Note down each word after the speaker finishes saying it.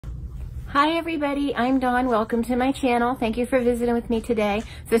Hi everybody, I'm Dawn. Welcome to my channel. Thank you for visiting with me today.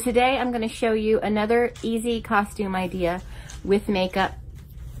 So today I'm going to show you another easy costume idea with makeup.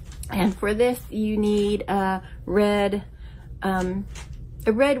 And for this you need a red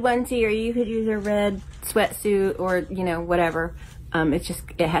onesie, or you could use a red sweatsuit, or you know, whatever.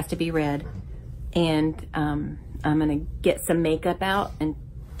 It has to be red. And I'm going to get some makeup out and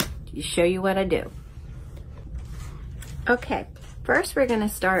show you what I do. Okay. First, we're going to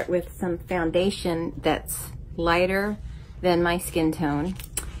start with some foundation that's lighter than my skin tone.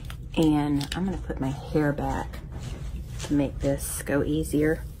 And I'm going to put my hair back to make this go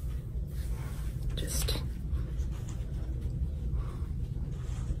easier.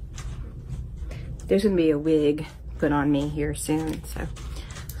 There's going to be a wig put on me here soon.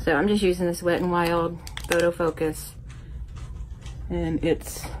 So I'm just using this Wet n Wild Photo Focus. And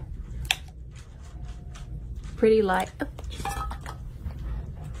it's pretty light.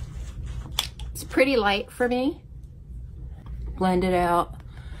 Pretty light for me. Blend it out.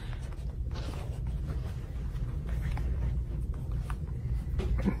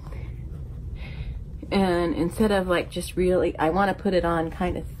 And instead of like just really, I want to put it on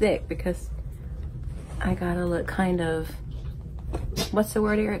kind of thick because I gotta look kind of, what's the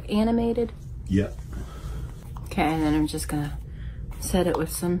word, Eric? Animated? Yep. Okay, and then I'm just gonna set it with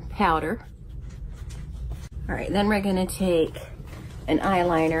some powder. All right, then we're gonna take an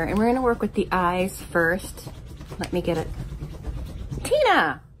eyeliner, and we're going to work with the eyes first. Let me get it.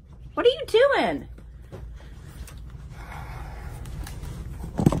 Tina, what are you doing?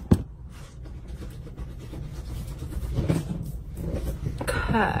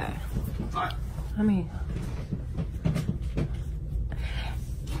 Okay.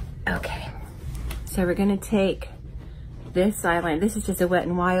 Okay. So we're going to take this eyeliner. This is just a Wet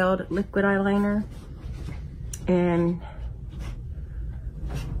n Wild liquid eyeliner. And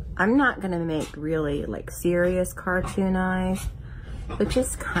I'm not gonna make really like serious cartoon eyes, but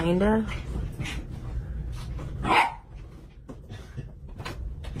just kinda.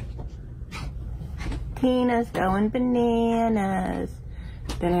 Tina's going bananas.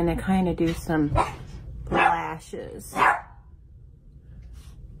 Then I'm gonna kinda do some lashes.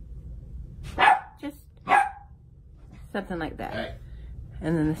 Just something like that.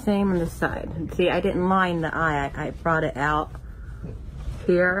 And then the same on the side. See, I didn't line the eye, I brought it out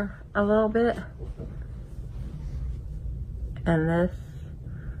here a little bit, and this,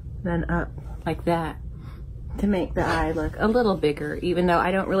 then up like that, to make the eye look a little bigger, even though I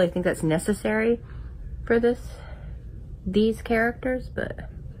don't really think that's necessary for these characters, but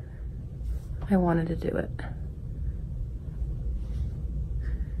I wanted to do it.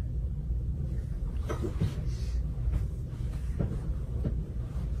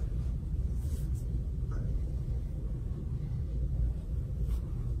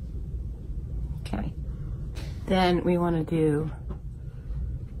 Okay, then we want to do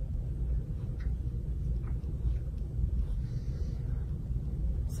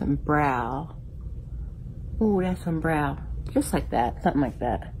some brow. Ooh, that's some brow. Just like that, something like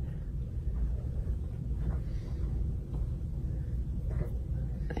that.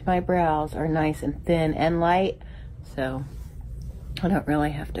 My brows are nice and thin and light, so I don't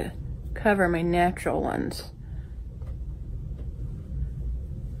really have to cover my natural ones.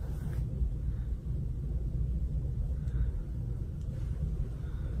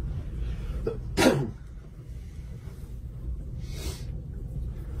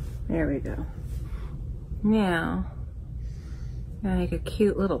 There we go. Now, I'm gonna make a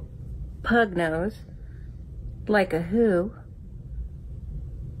cute little pug nose, like a who.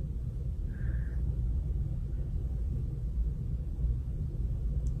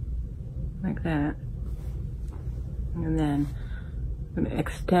 Like that. And then I'm gonna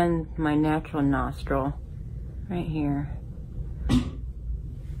extend my natural nostril right here.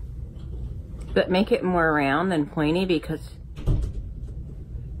 But make it more round than pointy, because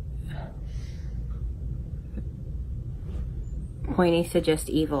pointy suggests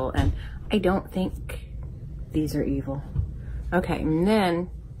evil, and I don't think these are evil. Okay, and then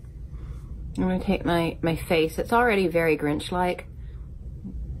I'm gonna take my face. It's already very Grinch-like,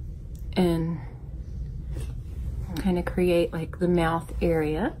 and kind of create like the mouth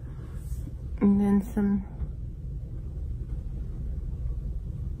area, and then some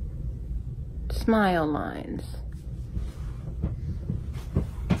smile lines.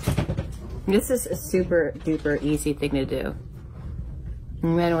 This is a super duper easy thing to do.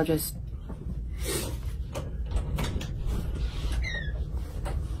 And then we'll just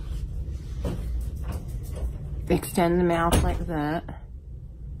extend the mouth like that,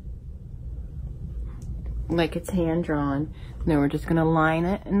 like it's hand drawn. Then we're just gonna line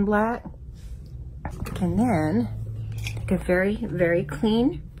it in black And then take a very, very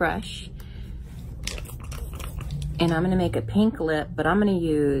clean brush, and I'm gonna make a pink lip, but I'm gonna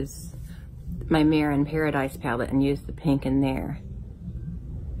use my Mirror in Paradise palette and use the pink in there.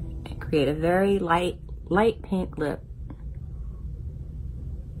 And create a very light pink lip.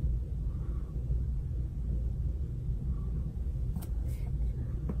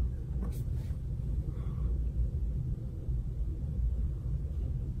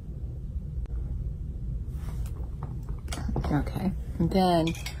 Okay, and then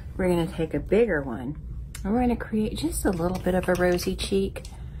we're gonna take a bigger one and we're gonna create just a little bit of a rosy cheek.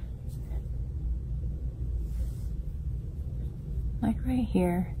 Like right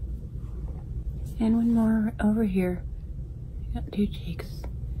here. And one more over here. Got 2 cheeks.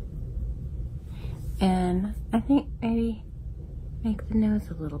 And I think maybe make the nose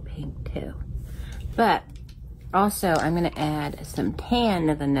a little pink too. But also I'm gonna add some tan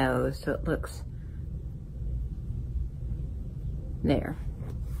to the nose so it looks there.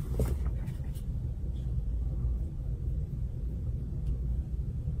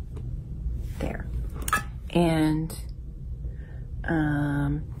 There. And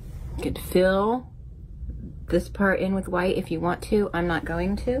you could fill this part in with white if you want to. I'm not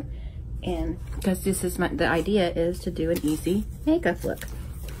going to. And because this is the idea is to do an easy makeup look.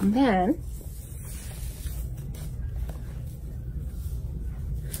 And then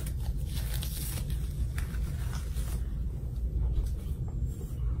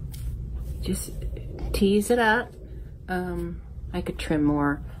just tease it up. I could trim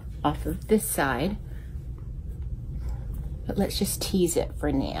more off of this side, but let's just tease it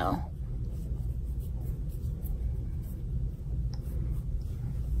for now.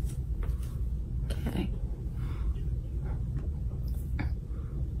 Okay.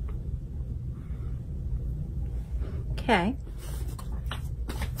 Okay.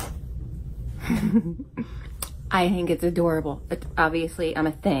 I think it's adorable. But obviously, I'm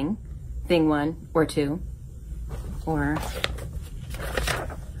a thing 1 or 2, or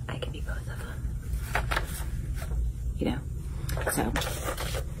I can be both of them, you know. So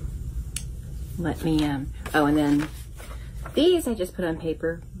let me oh, and then these I just put on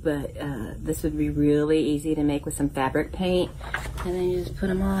paper, but this would be really easy to make with some fabric paint, and then you just put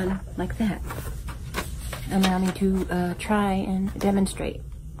them on like that. Allow me to try and demonstrate.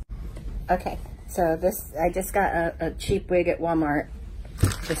 Okay, so this, I just got a cheap wig at Walmart.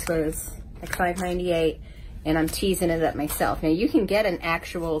 This was like $5.98, and I'm teasing it up myself. Now you can get an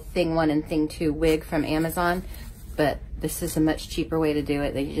actual thing 1 and thing 2 wig from Amazon, but this is a much cheaper way to do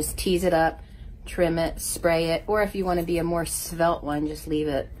it. That you just tease it up, trim it, spray it, or if you want to be a more svelte one, just leave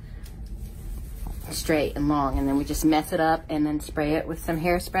it straight and long, and then we just mess it up and then spray it with some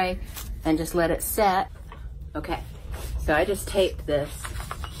hairspray and just let it set. Okay, so I just taped this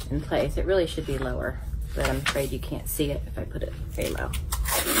in place. It really should be lower, but I'm afraid you can't see it if I put it very low.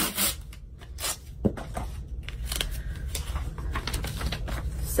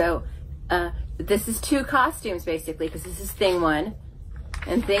 So this is 2 costumes basically, because this is thing 1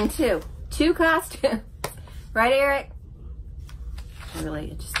 and thing 2. 2 costumes, right, Eric? Really,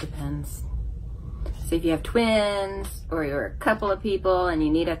 it just depends. So if you have twins or you're a couple of people and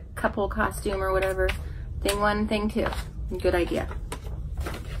you need a couple costume or whatever, thing 1, thing 2, good idea.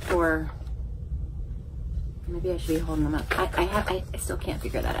 Or maybe I should be holding them up. I still can't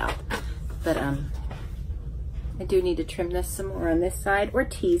figure that out, but I do need to trim this some more on this side, or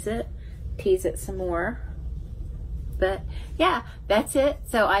tease it some more. But yeah, that's it.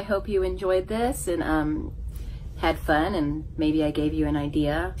 So I hope you enjoyed this and had fun, and maybe I gave you an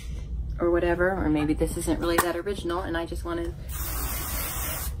idea or whatever, or maybe this isn't really that original and I just wanted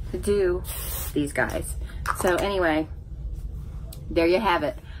to do these guys. So anyway, there you have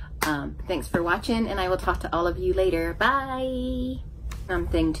it. Thanks for watching, and I will talk to all of you later. Bye. I'm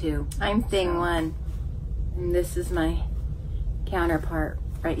thing 2. I'm thing 1. And this is my counterpart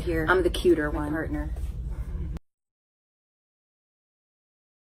right here. I'm the cuter one partner.